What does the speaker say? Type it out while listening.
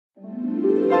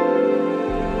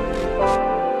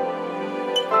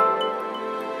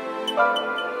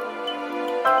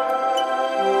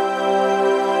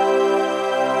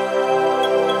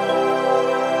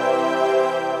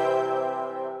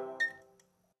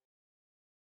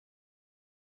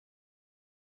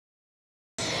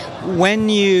When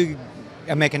you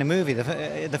are making a movie,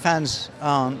 the fans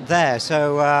aren't there.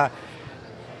 So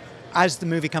as the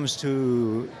movie comes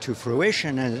to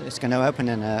fruition, and it's going to open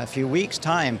in a few weeks'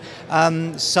 time,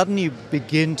 suddenly you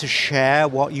begin to share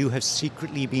what you have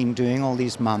secretly been doing all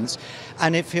these months,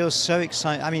 and it feels so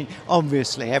exciting. I mean,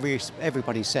 obviously,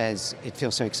 everybody says it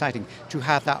feels so exciting to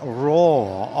have that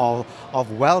roar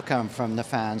of welcome from the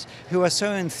fans who are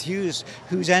so enthused,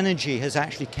 whose energy has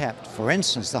actually kept, for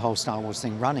instance, the whole Star Wars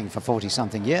thing running for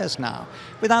 40-something years now.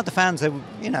 Without the fans, there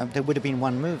would have been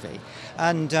one movie.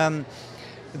 And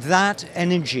that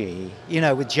energy,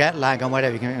 with jet lag and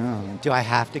whatever, you go, do I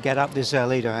have to get up this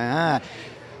early?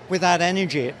 With that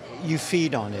energy, you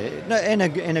feed on it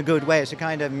in a good way. It's a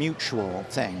kind of mutual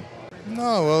thing.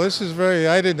 No, well, this is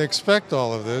I didn't expect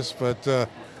all of this, but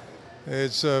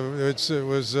it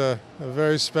was a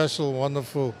very special,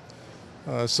 wonderful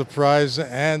surprise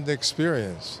and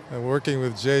experience. And working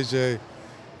with JJ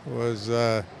was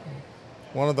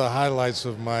one of the highlights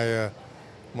of my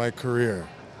career.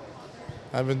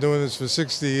 I've been doing this for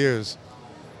 60 years,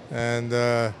 and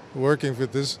working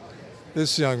with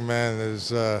this young man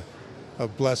is a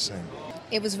blessing.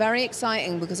 It was very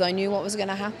exciting because I knew what was going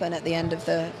to happen at the end of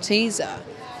the teaser.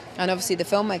 And obviously the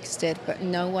filmmakers did, but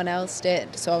no one else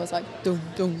did. So I was like, dung,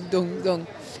 dung, dung, dung.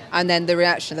 And then the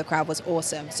reaction of the crowd was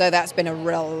awesome. So that's been a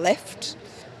real lift.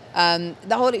 The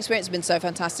whole experience has been so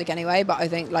fantastic anyway, but I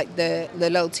think like the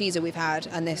little teaser we've had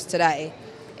and this today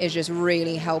is just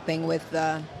really helping with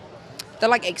the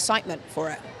like excitement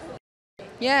for it.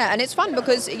 Yeah, and it's fun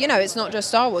because, it's not just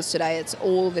Star Wars today, it's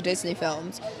all the Disney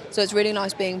films. So it's really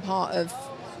nice being part of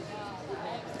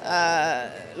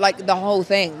like the whole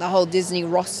thing, the whole Disney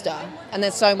roster. And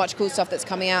there's so much cool stuff that's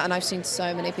coming out, and I've seen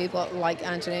so many people like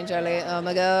Angelina Jolie. Oh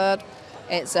my God,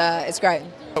 it's great.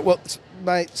 Well, it's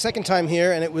my second time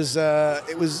here, and it was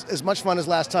as much fun as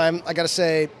last time. I got to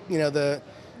say, the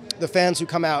fans who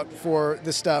come out for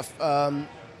this stuff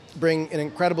bring an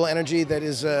incredible energy that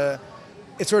is,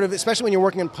 it's sort of, especially when you're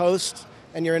working in post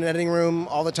and you're in an editing room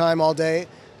all the time, all day,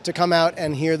 to come out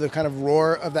and hear the kind of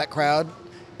roar of that crowd,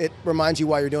 it reminds you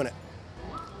why you're doing it.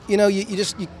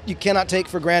 You cannot take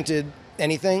for granted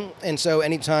anything, and so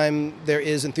anytime there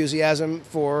is enthusiasm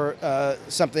for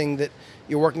something that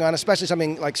you're working on, especially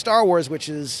something like Star Wars, which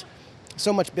is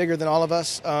so much bigger than all of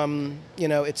us,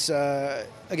 it's,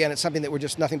 again, it's something that we're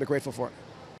just nothing but grateful for.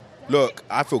 Look,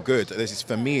 I feel good. This is,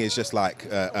 for me, it's just like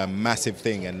a massive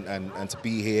thing, and to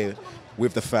be here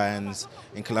with the fans,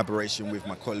 in collaboration with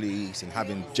my colleagues, and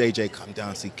having JJ come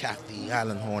down, see Kathy,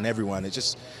 Alan Horn, everyone, it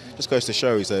just goes to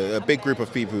show it's a big group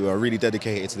of people who are really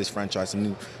dedicated to this franchise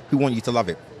and who want you to love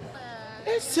it.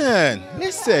 Listen,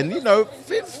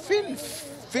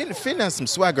 Finn has some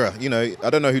swagger. I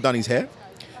don't know who done his hair,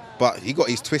 but he got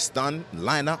his twist done,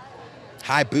 line up,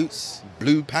 high boots,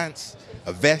 blue pants,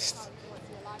 a vest.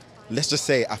 Let's just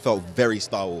say I felt very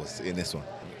Star Wars in this one.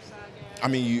 I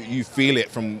mean, you feel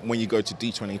it from when you go to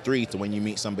D23 to when you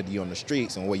meet somebody on the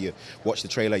streets and when you watch the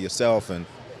trailer yourself, and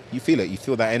you feel it. You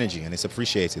feel that energy, and it's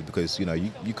appreciated because,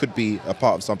 you could be a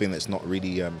part of something that's not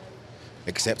really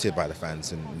accepted by the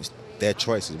fans, and their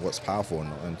choice is what's powerful.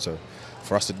 And so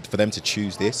for them to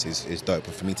choose this is dope.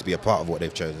 But for me to be a part of what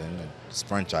they've chosen, and this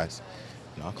franchise,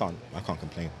 I can't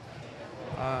complain.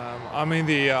 I mean,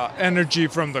 the energy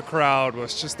from the crowd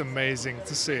was just amazing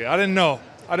to see. I didn't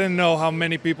know how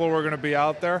many people were going to be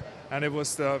out there, and it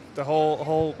was the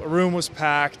whole room was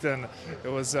packed, and it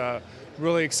was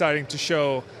really exciting to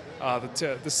show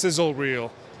the sizzle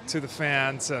reel to the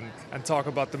fans and talk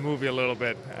about the movie a little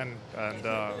bit, and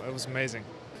it was amazing.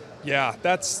 Yeah,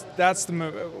 that's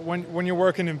the when you're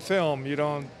working in film, you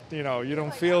don't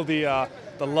feel the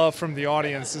love from the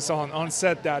audience is on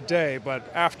set that day, but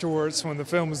afterwards when the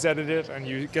film is edited and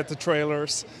you get the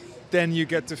trailers, then you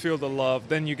get to feel the love,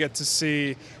 then you get to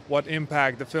see what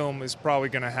impact the film is probably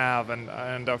going to have,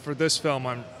 and for this film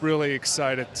I'm really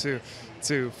excited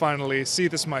to finally see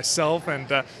this myself and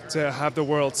to have the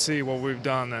world see what we've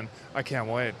done, and I can't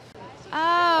wait.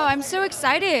 Oh, I'm so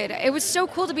excited. It was so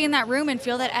cool to be in that room and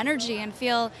feel that energy and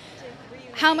feel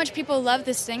how much people love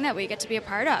this thing that we get to be a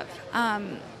part of.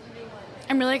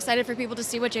 I'm really excited for people to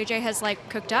see what JJ has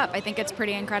cooked up. I think it's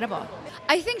pretty incredible.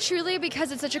 I think truly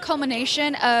because it's such a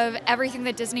culmination of everything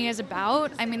that Disney is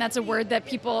about. I mean, that's a word that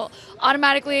people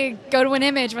automatically go to an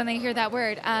image when they hear that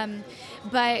word.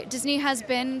 But Disney has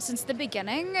been, since the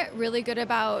beginning, really good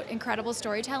about incredible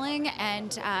storytelling,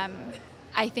 and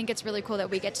I think it's really cool that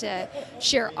we get to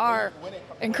share our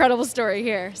incredible story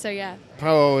here. So yeah.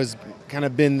 Poe has kind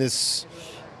of been this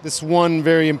one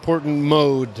very important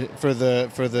mode for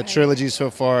the trilogy so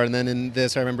far, and then in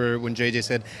this, I remember when JJ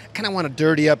said, I kind of want to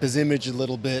dirty up his image a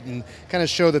little bit and kind of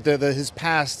show that his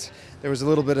past, there was a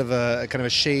little bit of a kind of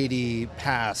a shady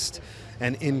past,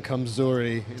 and in comes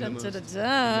Zori in the most amazing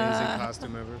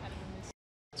costume ever.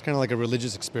 It's kind of like a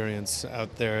religious experience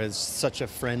out there. It's such a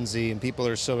frenzy, and people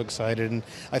are so excited. And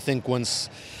I think once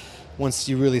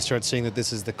you really start seeing that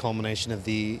this is the culmination of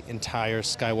the entire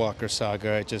Skywalker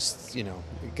saga, it just, it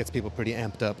gets people pretty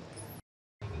amped up.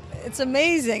 It's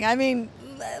amazing. I mean,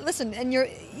 listen, and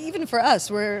even for us,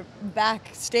 we're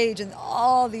backstage, and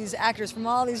all these actors from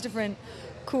all these different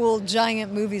cool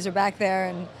giant movies are back there,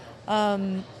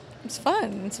 and it's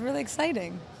fun. It's really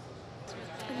exciting.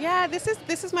 Yeah, this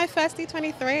is my first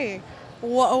D23.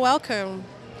 What a welcome.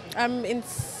 I'm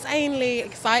insanely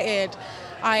excited.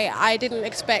 I didn't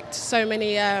expect so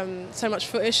much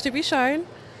footage to be shown.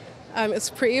 It's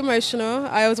pretty emotional.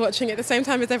 I was watching it at the same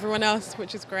time as everyone else,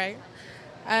 which is great.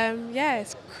 Yeah,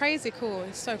 it's crazy cool.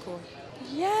 It's so cool.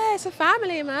 Yeah, it's a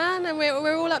family, man, and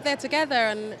we're all up there together,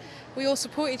 and we all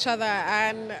support each other,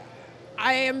 and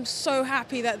I am so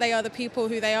happy that they are the people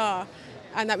who they are,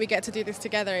 and that we get to do this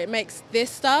together. It makes this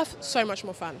stuff so much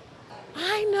more fun.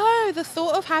 I know, the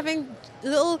thought of having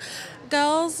little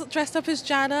girls dressed up as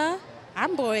Janna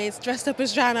and boys dressed up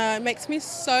as Janna, it makes me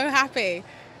so happy.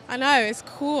 I know, it's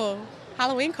cool.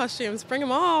 Halloween costumes, bring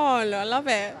them on. I love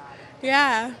it.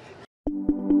 Yeah.